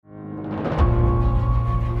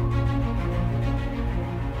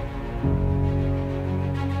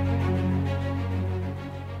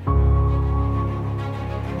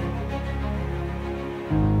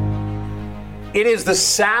It is the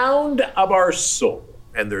sound of our soul,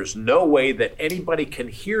 and there's no way that anybody can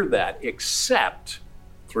hear that except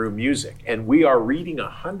through music. And we are reading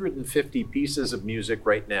 150 pieces of music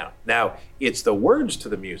right now. Now, it's the words to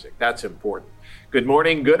the music that's important. Good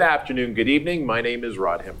morning, good afternoon, good evening. My name is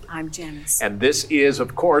Rod Hembree. I'm Janice. And this is,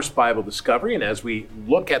 of course, Bible Discovery. And as we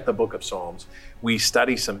look at the book of Psalms, we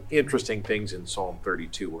study some interesting things in Psalm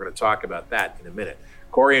 32. We're going to talk about that in a minute.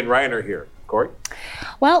 Corey and Ryan are here. Corey?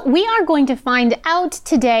 Well, we are going to find out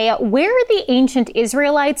today where the ancient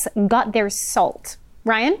Israelites got their salt.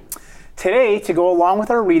 Ryan? Today, to go along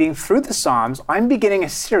with our reading through the Psalms, I'm beginning a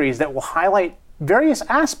series that will highlight various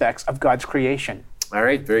aspects of God's creation. All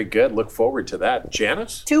right, very good. Look forward to that.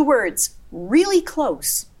 Janice? 2 words, really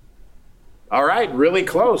close. All right, really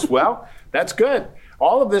close. Well, that's good.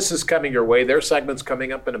 All of this is coming your way. Their segment's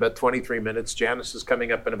coming up in about 23 minutes. Janice is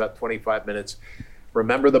coming up in about 25 minutes.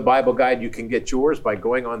 Remember the Bible Guide. You can get yours by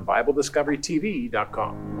going on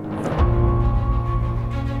BibleDiscoveryTV.com.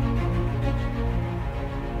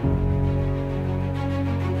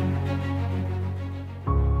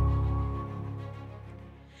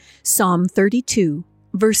 Psalm 32,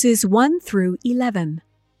 verses 1 through 11.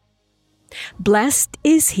 Blessed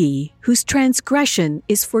is he whose transgression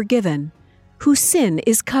is forgiven, whose sin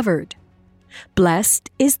is covered. Blessed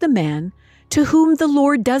is the man to whom the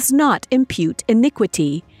Lord does not impute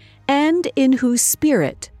iniquity, and in whose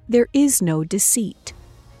spirit there is no deceit.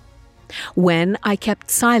 When I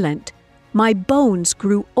kept silent, my bones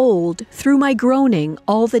grew old through my groaning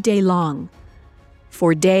all the day long.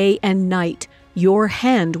 For day and night your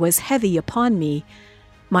hand was heavy upon me.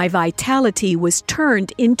 My vitality was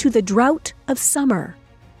turned into the drought of summer.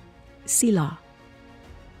 Selah.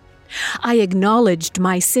 I acknowledged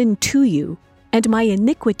my sin to you, and my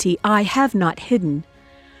iniquity I have not hidden.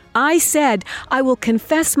 I said, I will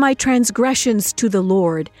confess my transgressions to the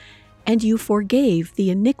Lord, and you forgave the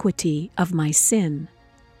iniquity of my sin.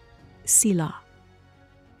 Selah.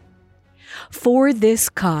 For this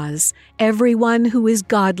cause, everyone who is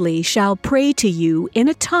godly shall pray to you in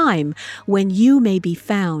a time when you may be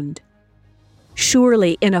found.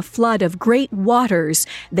 Surely in a flood of great waters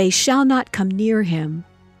they shall not come near him.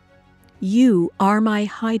 You are my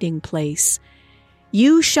hiding place.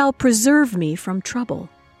 You shall preserve me from trouble.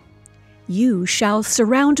 You shall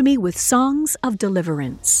surround me with songs of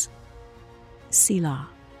deliverance. Selah.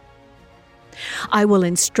 I will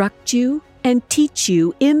instruct you and teach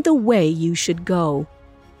you in the way you should go.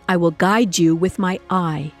 I will guide you with my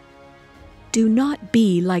eye. Do not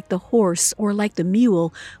be like the horse or like the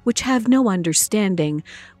mule, which have no understanding,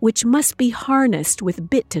 which must be harnessed with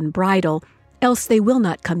bit and bridle, else they will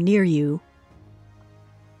not come near you.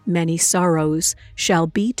 Many sorrows shall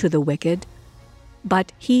be to the wicked,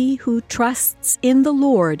 but he who trusts in the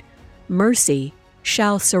Lord, mercy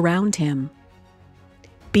shall surround him.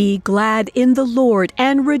 Be glad in the Lord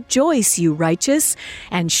and rejoice, you righteous,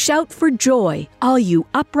 and shout for joy, all you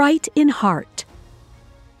upright in heart.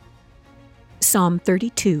 Psalm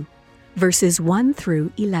 32, verses 1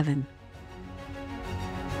 through 11.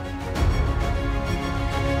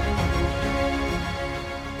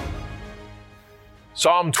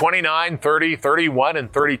 Psalm 29, 30, 31,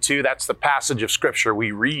 and 32, that's the passage of Scripture we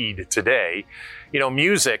read today. You know,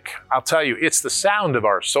 music, I'll tell you, it's the sound of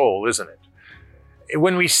our soul, isn't it?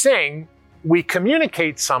 When we sing, we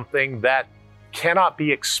communicate something that cannot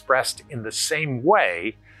be expressed in the same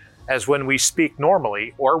way as when we speak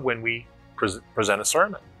normally or when we present a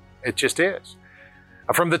sermon. It just is.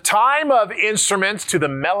 From the time of instruments to the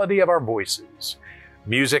melody of our voices,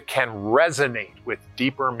 music can resonate with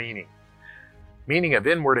deeper meaning of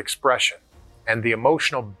inward expression, and the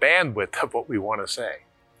emotional bandwidth of what we want to say.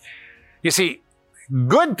 You see,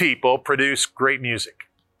 good people produce great music,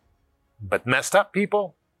 but messed up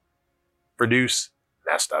people produce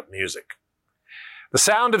messed up music. The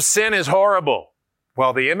sound of sin is horrible,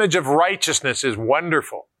 while the image of righteousness is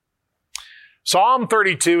wonderful. Psalm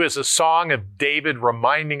 32 is a song of David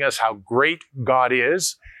reminding us how great God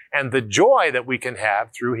is and the joy that we can have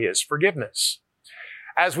through his forgiveness.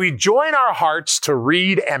 As we join our hearts to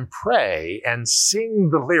read and pray and sing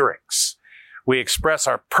the lyrics, we express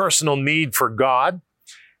our personal need for God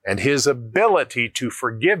and his ability to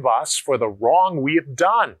forgive us for the wrong we have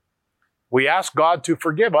done. We ask God to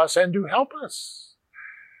forgive us and to help us.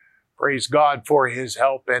 Praise God for his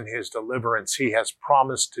help and his deliverance. He has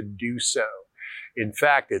promised to do so. In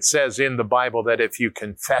fact, it says in the Bible that if you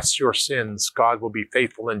confess your sins, God will be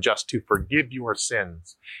faithful and just to forgive your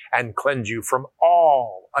sins and cleanse you from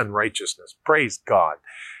all unrighteousness. Praise God.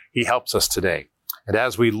 He helps us today. And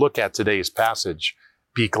as we look at today's passage,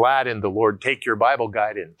 be glad in the Lord. Take your Bible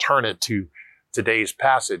guide and turn it to today's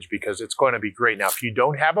passage because it's going to be great. Now, if you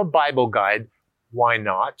don't have a Bible guide, why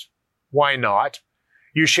not? Why not?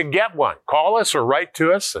 You should get one. Call us or write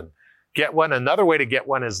to us and get one. Another way to get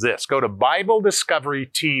one is this. Go to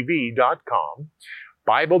BibleDiscoveryTV.com,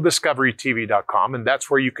 BibleDiscoveryTV.com, and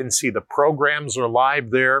that's where you can see the programs are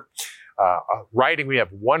live there. Writing, we have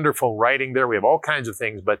wonderful writing there. We have all kinds of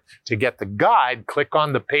things. But to get the guide, click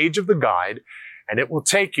on the page of the guide, and it will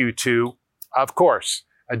take you to, of course,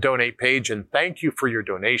 a donate page. And thank you for your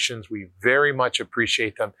donations. We very much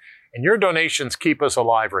appreciate them. And your donations keep us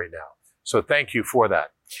alive right now. So thank you for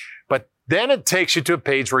that. But then it takes you to a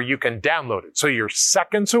page where you can download it. So you're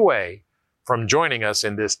seconds away from joining us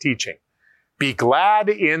in this teaching. Be glad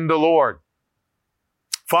in the Lord.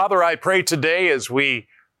 Father, I pray today as we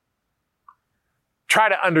try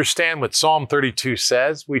to understand what Psalm 32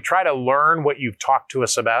 says, we try to learn what you've talked to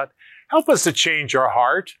us about. Help us to change our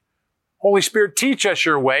heart. Holy Spirit, teach us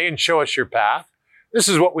your way and show us your path. This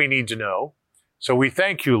is what we need to know. So we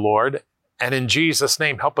thank you, Lord. And in Jesus'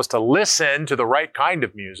 name, help us to listen to the right kind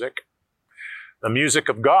of music, the music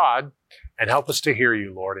of God, and help us to hear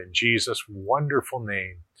you, Lord, in Jesus' wonderful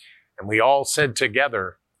name. And we all said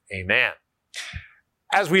together, amen.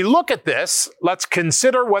 As we look at this, let's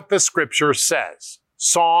consider what the scripture says.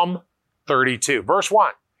 Psalm 32, verse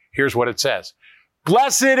 1. Here's what it says.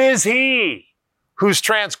 Blessed is he whose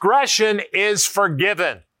transgression is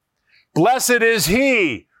forgiven. Blessed is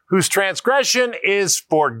he whose transgression is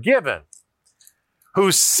forgiven,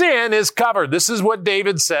 whose sin is covered. This is what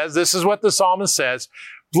David says. This is what the psalmist says.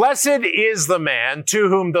 Blessed is the man to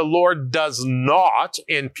whom the Lord does not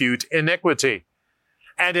impute iniquity,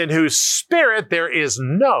 and in whose spirit there is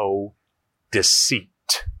no deceit.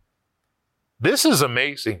 This is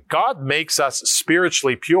amazing. God makes us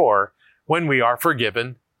spiritually pure when we are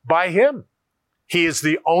forgiven by him. He is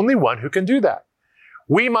the only one who can do that.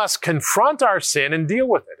 We must confront our sin and deal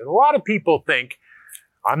with it. And a lot of people think,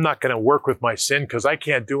 I'm not going to work with my sin because I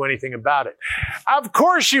can't do anything about it. Of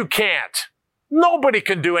course you can't. Nobody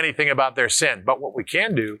can do anything about their sin. But what we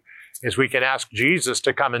can do is we can ask Jesus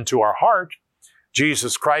to come into our heart.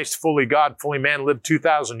 Jesus Christ, fully God, fully man, lived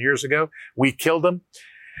 2,000 years ago. We killed him.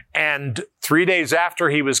 And 3 days after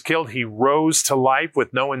he was killed, he rose to life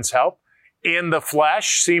with no one's help in the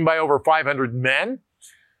flesh, seen by over 500 men.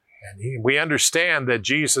 And we understand that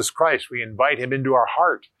Jesus Christ, we invite him into our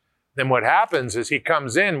heart. Then what happens is he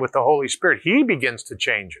comes in with the Holy Spirit. He begins to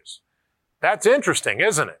change us. That's interesting,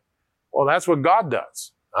 isn't it? Well, that's what God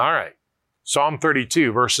does. All right. Psalm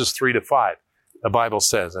 32, verses 3 to 5. The Bible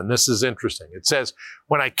says, and this is interesting. It says,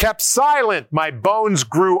 when I kept silent, my bones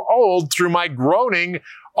grew old through my groaning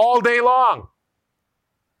all day long.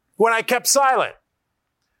 When I kept silent,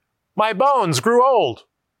 my bones grew old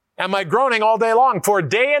and my groaning all day long. For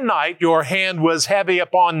day and night your hand was heavy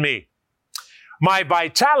upon me. My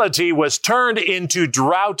vitality was turned into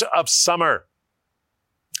drought of summer.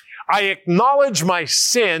 I acknowledge my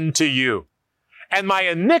sin to you, and my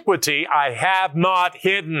iniquity I have not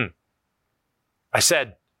hidden. I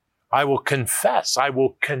said, I will confess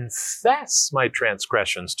my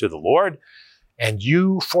transgressions to the Lord, and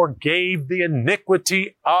you forgave the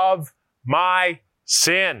iniquity of my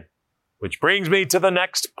sin. Which brings me to the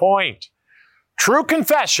next point. True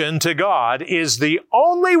confession to God is the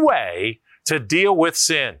only way to deal with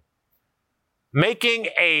sin. Making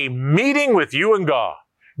a meeting with you and God.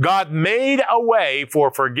 God made a way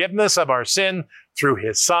for forgiveness of our sin through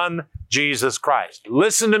his Son, Jesus Christ.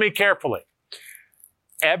 Listen to me carefully.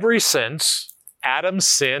 Ever since Adam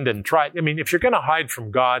sinned and tried, if you're going to hide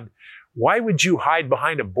from God, why would you hide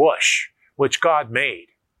behind a bush, which God made?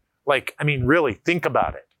 Really, think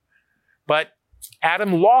about it. But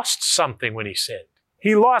Adam lost something when he sinned.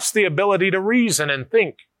 He lost the ability to reason and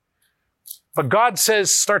think. But God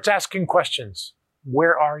starts asking questions.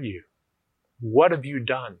 Where are you? What have you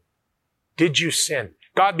done? Did you sin?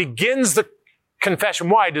 God begins the confession.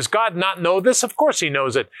 Why? Does God not know this? Of course he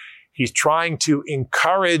knows it. He's trying to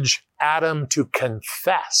encourage Adam to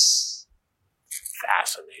confess.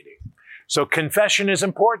 Fascinating. So confession is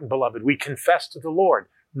important, beloved. We confess to the Lord.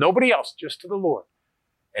 Nobody else, just to the Lord.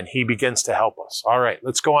 And he begins to help us. All right,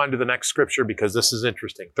 let's go on to the next scripture because this is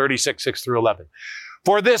interesting. 36, 6 through 11.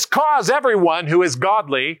 For this cause everyone who is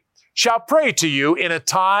godly shall pray to you in a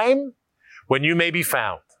time when you may be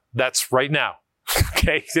found. That's right now.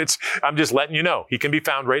 Okay, I'm just letting you know. He can be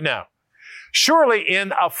found right now. Surely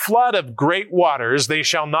in a flood of great waters they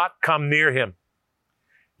shall not come near him.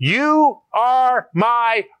 You are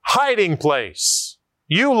my hiding place.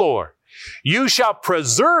 You, Lord, you shall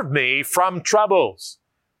preserve me from troubles.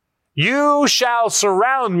 You shall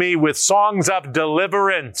surround me with songs of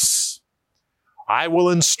deliverance. I will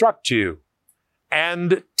instruct you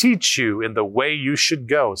and teach you in the way you should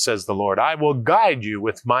go, says the Lord. I will guide you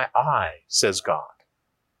with my eye, says God.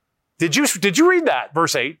 Did you read that?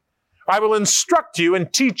 Verse 8. I will instruct you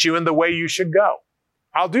and teach you in the way you should go.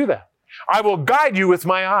 I'll do that. I will guide you with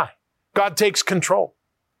my eye. God takes control.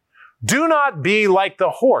 Do not be like the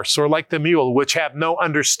horse or like the mule, which have no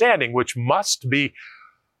understanding, which must be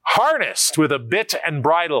harnessed with a bit and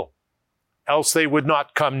bridle, else they would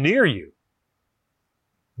not come near you.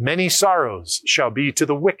 Many sorrows shall be to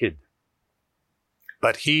the wicked,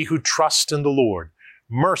 but he who trusts in the Lord,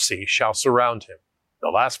 mercy shall surround him. The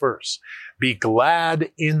last verse. Be glad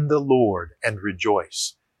in the Lord and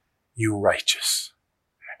rejoice, you righteous,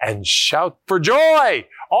 and shout for joy,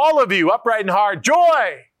 all of you, upright and hard,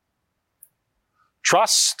 joy.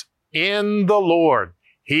 Trust in the Lord.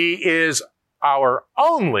 He is our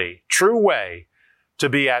only true way to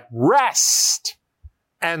be at rest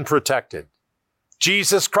and protected.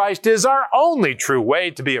 Jesus Christ is our only true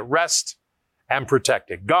way to be at rest and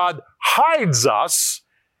protected. God hides us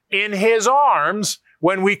in His arms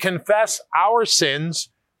when we confess our sins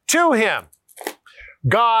to Him.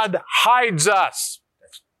 God hides us.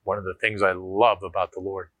 That's one of the things I love about the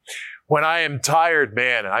Lord. When I am tired,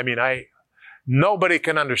 man, nobody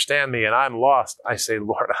can understand me and I'm lost, I say,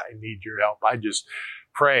 Lord, I need your help. I just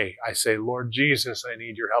pray. I say, Lord Jesus, I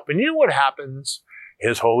need your help. And you know what happens?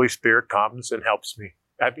 His Holy Spirit comes and helps me.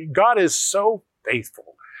 God is so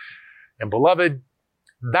faithful. And beloved,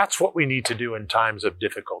 that's what we need to do in times of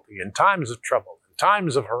difficulty, in times of trouble, in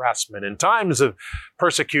times of harassment, in times of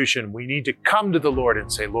persecution. We need to come to the Lord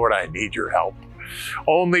and say, Lord, I need your help.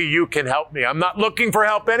 Only you can help me. I'm not looking for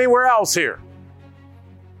help anywhere else here,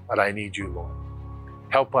 but I need you, Lord.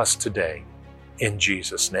 Help us today in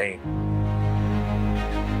Jesus' name.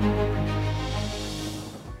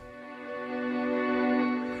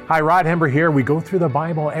 Hi, Rod Hember here. We go through the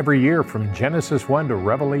Bible every year from Genesis 1 to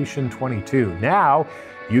Revelation 22. Now,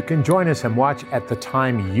 you can join us and watch at the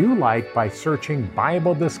time you like by searching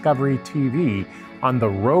Bible Discovery TV on the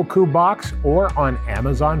Roku box or on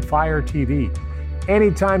Amazon Fire TV.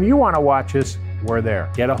 Anytime you want to watch us, we're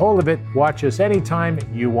there. Get a hold of it. Watch us anytime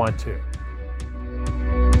you want to.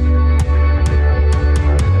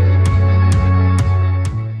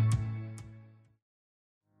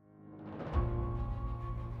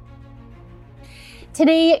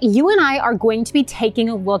 Today, you and I are going to be taking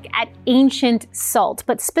a look at ancient salt,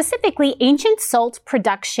 but specifically ancient salt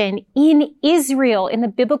production in Israel, in the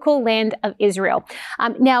biblical land of Israel.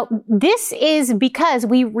 Now, this is because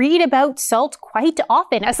we read about salt quite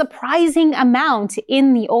often, a surprising amount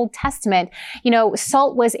in the Old Testament. You know,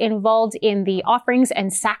 salt was involved in the offerings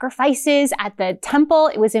and sacrifices at the temple.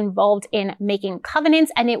 It was involved in making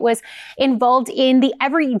covenants, and it was involved in the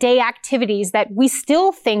everyday activities that we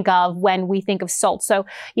still think of when we think of salt. So,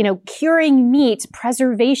 you know, curing meat,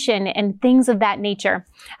 preservation, and things of that nature.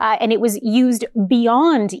 And it was used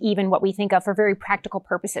beyond even what we think of for very practical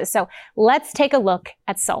purposes. So let's take a look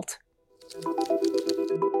at salt.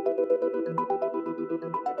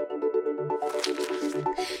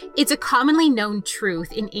 It's a commonly known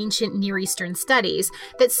truth in ancient Near Eastern studies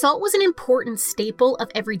that salt was an important staple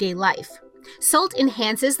of everyday life. Salt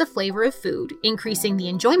enhances the flavor of food, increasing the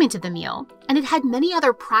enjoyment of the meal, and it had many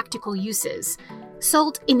other practical uses.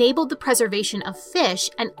 Salt enabled the preservation of fish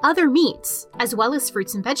and other meats, as well as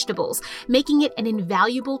fruits and vegetables, making it an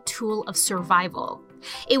invaluable tool of survival.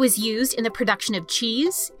 It was used in the production of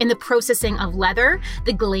cheese, in the processing of leather,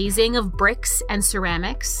 the glazing of bricks and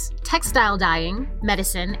ceramics, textile dyeing,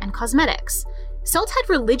 medicine, and cosmetics. Salt had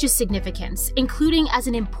religious significance, including as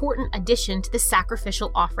an important addition to the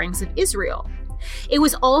sacrificial offerings of Israel. It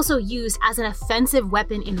was also used as an offensive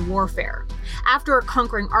weapon in warfare. After a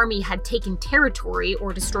conquering army had taken territory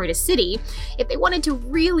or destroyed a city, if they wanted to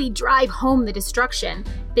really drive home the destruction,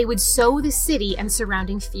 they would sow the city and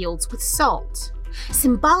surrounding fields with salt.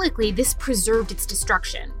 Symbolically, this preserved its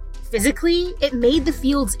destruction. Physically, it made the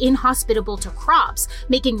fields inhospitable to crops,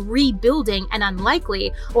 making rebuilding an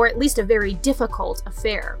unlikely, or at least a very difficult,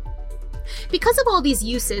 affair. Because of all these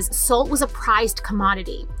uses, salt was a prized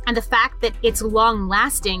commodity, and the fact that it's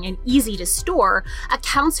long-lasting and easy to store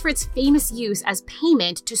accounts for its famous use as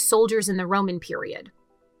payment to soldiers in the Roman period.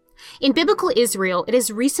 In biblical Israel, it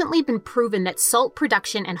has recently been proven that salt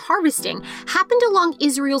production and harvesting happened along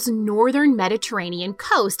Israel's northern Mediterranean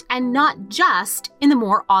coast and not just in the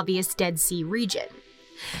more obvious Dead Sea region.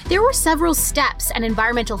 There were several steps and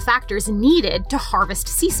environmental factors needed to harvest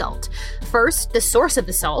sea salt. First, the source of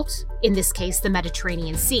the salt, in this case the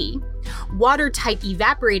Mediterranean Sea. watertight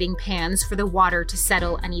evaporating pans for the water to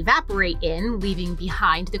settle and evaporate in, leaving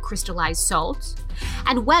behind the crystallized salt,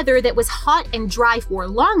 and weather that was hot and dry for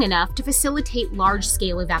long enough to facilitate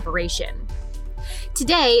large-scale evaporation.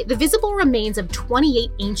 Today, the visible remains of 28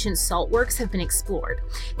 ancient saltworks have been explored.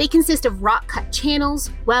 They consist of rock-cut channels,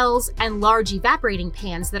 wells, and large evaporating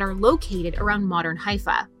pans that are located around modern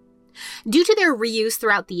Haifa. Due to their reuse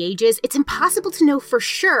throughout the ages, it's impossible to know for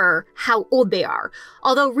sure how old they are,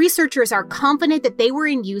 although researchers are confident that they were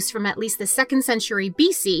in use from at least the 2nd century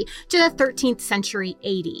BC to the 13th century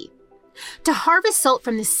AD. To harvest salt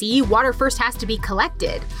from the sea, water first has to be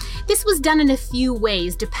collected. This was done in a few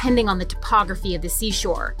ways depending on the topography of the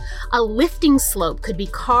seashore. A lifting slope could be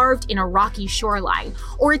carved in a rocky shoreline,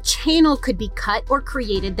 or a channel could be cut or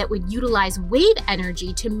created that would utilize wave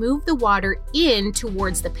energy to move the water in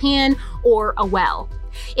towards the pan or a well.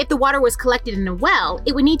 If the water was collected in a well,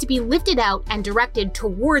 it would need to be lifted out and directed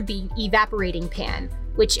toward the evaporating pan,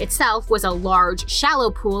 which itself was a large,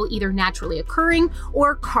 shallow pool either naturally occurring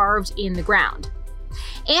or carved in the ground.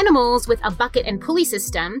 Animals with a bucket and pulley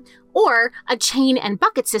system, or a chain and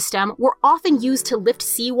bucket system, were often used to lift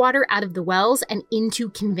seawater out of the wells and into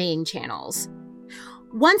conveying channels.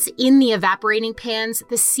 Once in the evaporating pans,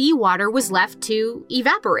 the seawater was left to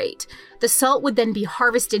evaporate. The salt would then be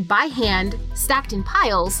harvested by hand, stacked in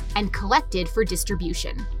piles, and collected for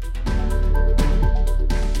distribution.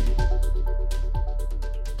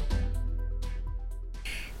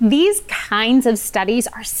 These kinds of studies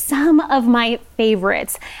are some of my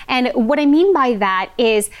favorites. And what I mean by that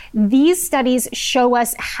is these studies show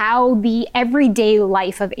us how the everyday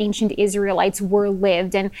life of ancient Israelites were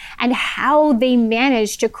lived and how they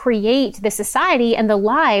managed to create the society and the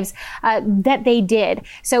lives that they did.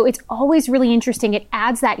 So it's always really interesting. It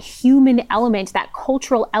adds that human element, that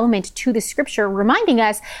cultural element to the scripture, reminding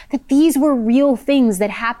us that these were real things that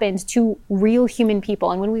happened to real human people.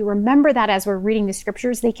 And when we remember that as we're reading the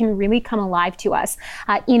scriptures, they can really come alive to us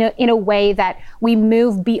in a way that we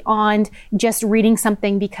move beyond just reading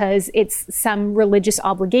something because it's some religious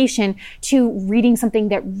obligation to reading something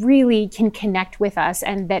that really can connect with us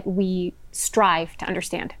and that we strive to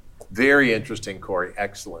understand. Very interesting, Corey.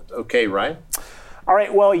 Excellent. Okay, Ryan? All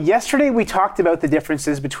right, well, yesterday we talked about the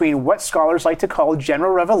differences between what scholars like to call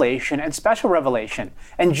general revelation and special revelation.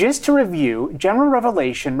 And just to review, general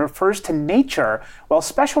revelation refers to nature, while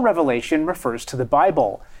special revelation refers to the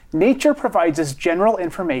Bible. Nature provides us general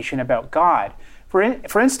information about God. For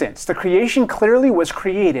instance, the creation clearly was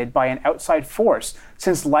created by an outside force,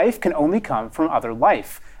 since life can only come from other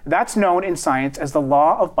life. That's known in science as the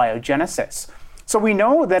law of biogenesis. So we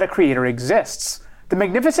know that a creator exists. The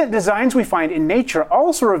magnificent designs we find in nature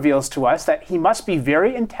also reveals to us that he must be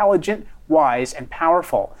very intelligent, wise, and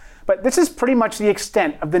powerful. But this is pretty much the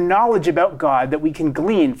extent of the knowledge about God that we can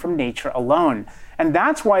glean from nature alone. And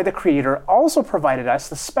that's why the Creator also provided us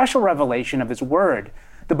the special revelation of His Word.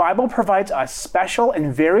 The Bible provides us special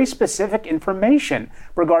and very specific information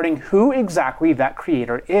regarding who exactly that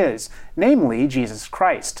Creator is, namely Jesus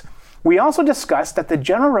Christ. We also discussed that the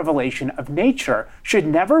general revelation of nature should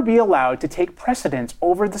never be allowed to take precedence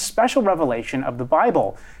over the special revelation of the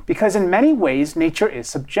Bible, because in many ways nature is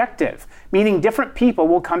subjective, meaning different people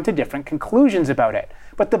will come to different conclusions about it.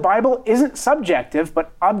 But the Bible isn't subjective,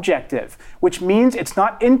 but objective, which means it's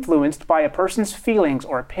not influenced by a person's feelings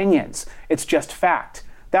or opinions. It's just fact.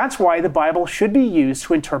 That's why the Bible should be used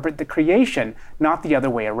to interpret the creation, not the other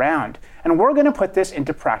way around. And we're going to put this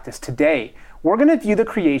into practice today. We're going to view the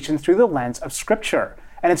creation through the lens of Scripture,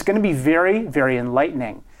 and it's going to be very, very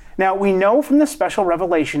enlightening. Now, we know from the special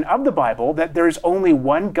revelation of the Bible that there is only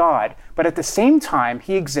one God, but at the same time,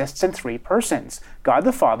 He exists in three persons: God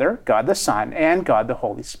the Father, God the Son, and God the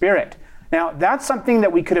Holy Spirit. Now, that's something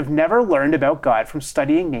that we could have never learned about God from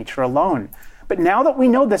studying nature alone. But now that we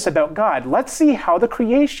know this about God, let's see how the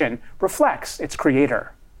creation reflects its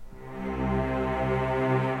Creator.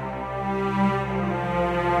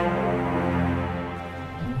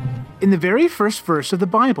 In the very first verse of the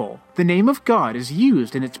Bible, the name of God is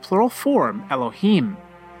used in its plural form, Elohim.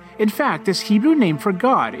 In fact, this Hebrew name for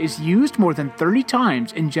God is used more than 30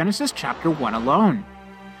 times in Genesis chapter 1 alone.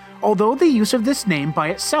 Although the use of this name by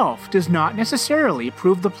itself does not necessarily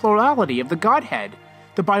prove the plurality of the Godhead,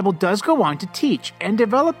 the Bible does go on to teach and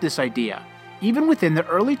develop this idea, even within the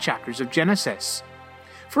early chapters of Genesis.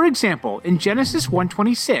 For example, in Genesis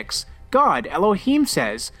 1:26, God, Elohim,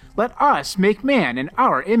 says, "Let us make man in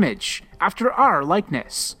our image, after our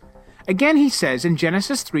likeness." Again he says in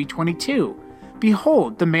Genesis 3:22,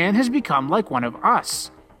 "Behold, the man has become like one of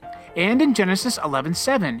us." And in Genesis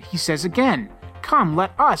 11:7 he says again, "Come,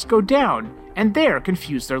 let us go down," and there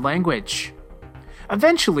confuse their language.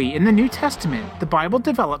 Eventually, in the New Testament, the Bible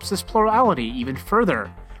develops this plurality even further,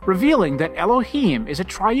 revealing that Elohim is a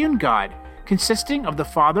triune God consisting of the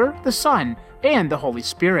Father, the Son, and the Holy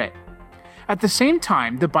Spirit. At the same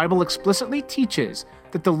time, the Bible explicitly teaches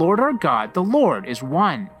that the Lord our God, the Lord, is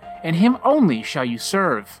one, and Him only shall you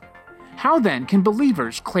serve. How then can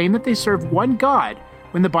believers claim that they serve one God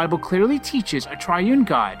when the Bible clearly teaches a triune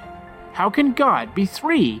God? How can God be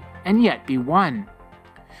three and yet be one?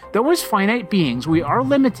 Though as finite beings we are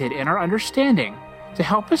limited in our understanding, to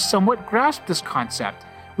help us somewhat grasp this concept,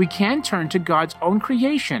 we can turn to God's own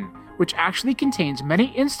creation, which actually contains many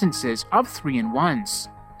instances of three-in-ones.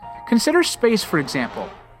 Consider space, for example.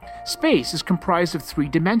 Space is comprised of 3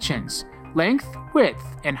 dimensions: length, width,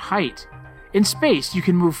 and height. In space, you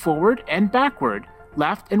can move forward and backward,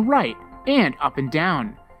 left and right, and up and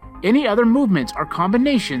down. Any other movements are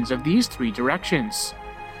combinations of these 3 directions.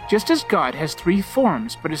 Just as God has 3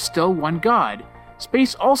 forms but is still one God,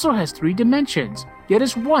 space also has 3 dimensions, yet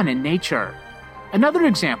is one in nature. Another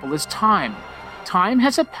example is time. Time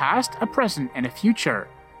has a past, a present, and a future.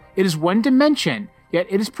 It is one dimension, yet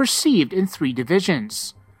it is perceived in 3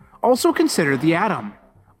 divisions. Also consider the atom.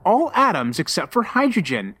 All atoms except for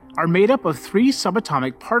hydrogen are made up of 3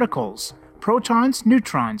 subatomic particles: protons,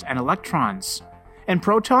 neutrons, and electrons. And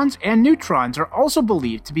protons and neutrons are also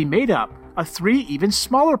believed to be made up of 3 even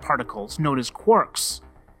smaller particles known as quarks.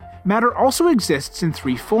 Matter also exists in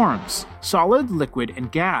 3 forms: solid, liquid,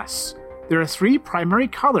 and gas. There are 3 primary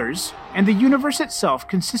colors, and the universe itself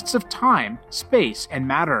consists of time, space, and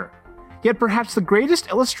matter. Yet perhaps the greatest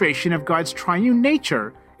illustration of God's triune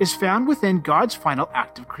nature is found within God's final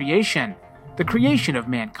act of creation, the creation of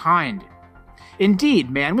mankind. Indeed,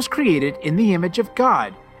 man was created in the image of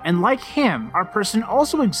God, and like Him, our person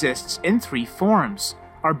also exists in 3 forms: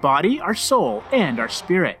 our body, our soul, and our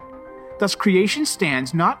spirit. Thus, creation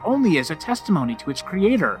stands not only as a testimony to its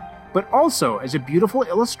Creator, but also as a beautiful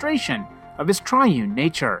illustration of His triune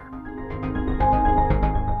nature.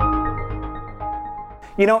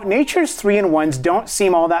 You know, nature's 3-in-1s don't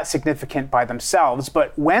seem all that significant by themselves,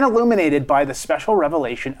 but when illuminated by the special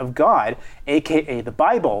revelation of God, aka the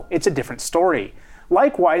Bible, it's a different story.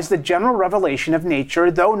 Likewise, the general revelation of nature,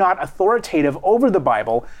 though not authoritative over the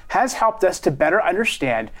Bible, has helped us to better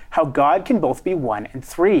understand how God can both be one and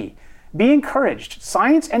 3. Be encouraged.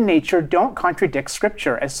 Science and nature don't contradict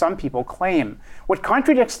Scripture, as some people claim. What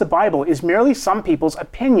contradicts the Bible is merely some people's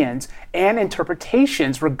opinions and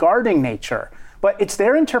interpretations regarding nature. But it's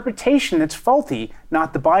their interpretation that's faulty,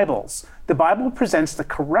 not the Bible's. The Bible presents the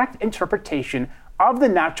correct interpretation of the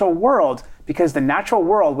natural world because the natural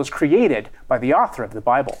world was created by the author of the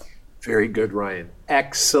Bible. Very good, Ryan.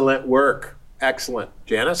 Excellent work. Excellent.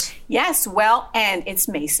 Janice? Yes, well, and it's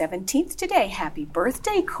May 17th today. Happy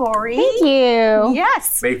birthday, Corey. Thank you.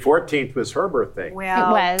 Yes. May 14th was her birthday. Well,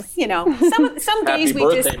 It was. you know, some days Happy we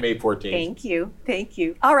birthday, just... May 14th. Thank you. Thank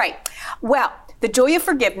you. All right. Well, the joy of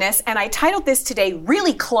forgiveness, and I titled this today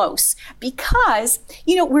Really Close because,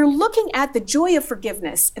 you know, we're looking at the joy of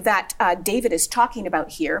forgiveness that David is talking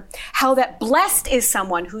about here, how that blessed is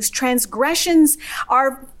someone whose transgressions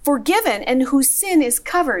are forgiven and whose sin is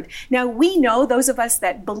covered. Now, we know, those of us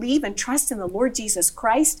that believe and trust in the Lord Jesus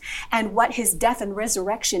Christ and what His death and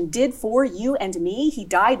resurrection did for you and me, He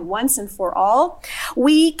died once and for all.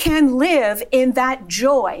 We can live in that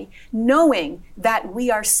joy, knowing that we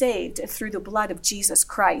are saved through the blood of Jesus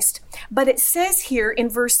Christ. But it says here in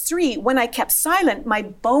verse 3, when I kept silent, my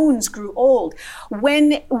bones grew old.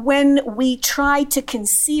 When we try to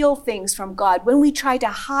conceal things from God, when we try to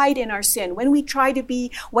hide in our sin, when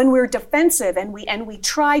we're defensive and we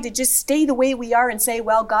try to just stay the way we are and say,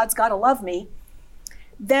 well, God's got to love me,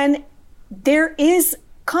 then there is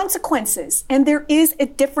consequences and there is a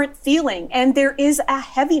different feeling and there is a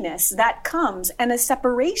heaviness that comes and a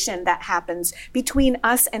separation that happens between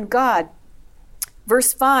us and God.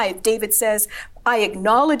 Verse 5, David says, I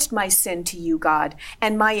acknowledged my sin to you, God,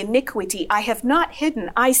 and my iniquity I have not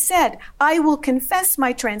hidden. I said, I will confess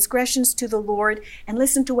my transgressions to the Lord. And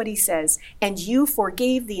listen to what he says, and you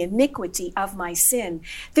forgave the iniquity of my sin.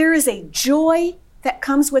 There is a joy that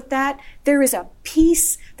comes with that. There is a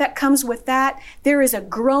peace that comes with that. There is a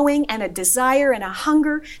growing and a desire and a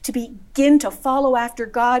hunger to begin to follow after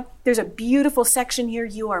God. There's a beautiful section here.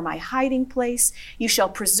 You are my hiding place. You shall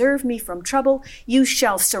preserve me from trouble. You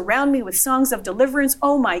shall surround me with songs of deliverance.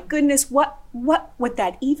 Oh my goodness, what would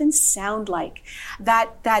that even sound like?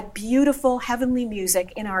 That beautiful heavenly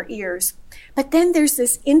music in our ears. But then there's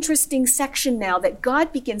this interesting section now that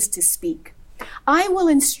God begins to speak. I will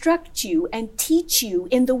instruct you and teach you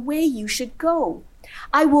in the way you should go.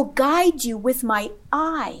 I will guide you with my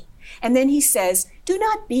eye And then he says, do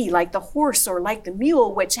not be like the horse or like the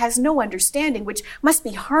mule, which has no understanding, which must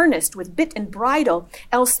be harnessed with bit and bridle,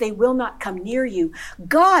 else they will not come near you.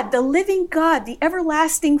 God, the living God, the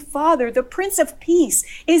everlasting Father, the Prince of Peace,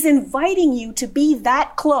 is inviting you to be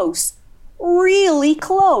that close, really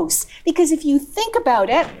close. Because if you think about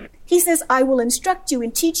it, he says, I will instruct you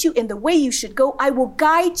and teach you in the way you should go. I will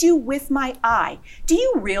guide you with my eye. Do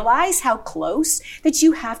you realize how close that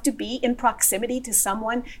you have to be in proximity to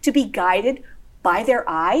someone to be guided by their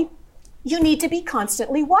eye? You need to be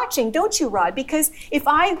constantly watching, don't you, Rod? Because if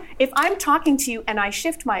I'm talking to you and I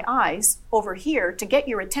shift my eyes over here to get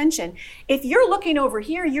your attention, if you're looking over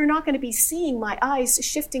here, you're not going to be seeing my eyes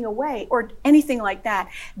shifting away or anything like that.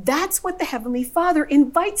 That's what the Heavenly Father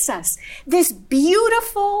invites us. This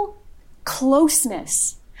beautiful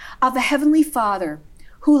closeness of the Heavenly Father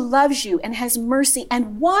who loves you and has mercy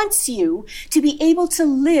and wants you to be able to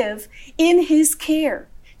live in his care,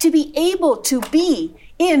 to be able to be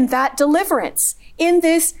in that deliverance, in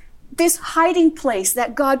this hiding place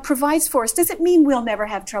that God provides for us. Does it mean we'll never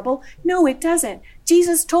have trouble? No, it doesn't.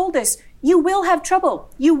 Jesus told us, you will have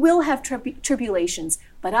trouble. You will have tribulations,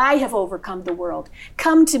 but I have overcome the world.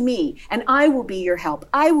 Come to me and I will be your help.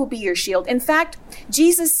 I will be your shield. In fact,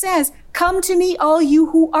 Jesus says, come to me, all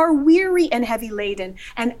you who are weary and heavy laden,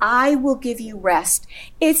 and I will give you rest.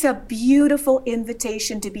 It's a beautiful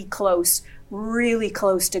invitation to be close, really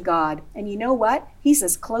close to God. And you know what? He's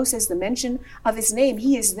as close as the mention of his name.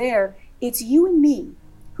 He is there. It's you and me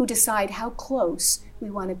who decide how close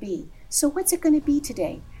we want to be. So what's it going to be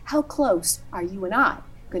today? How close are you and I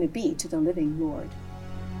going to be to the living Lord?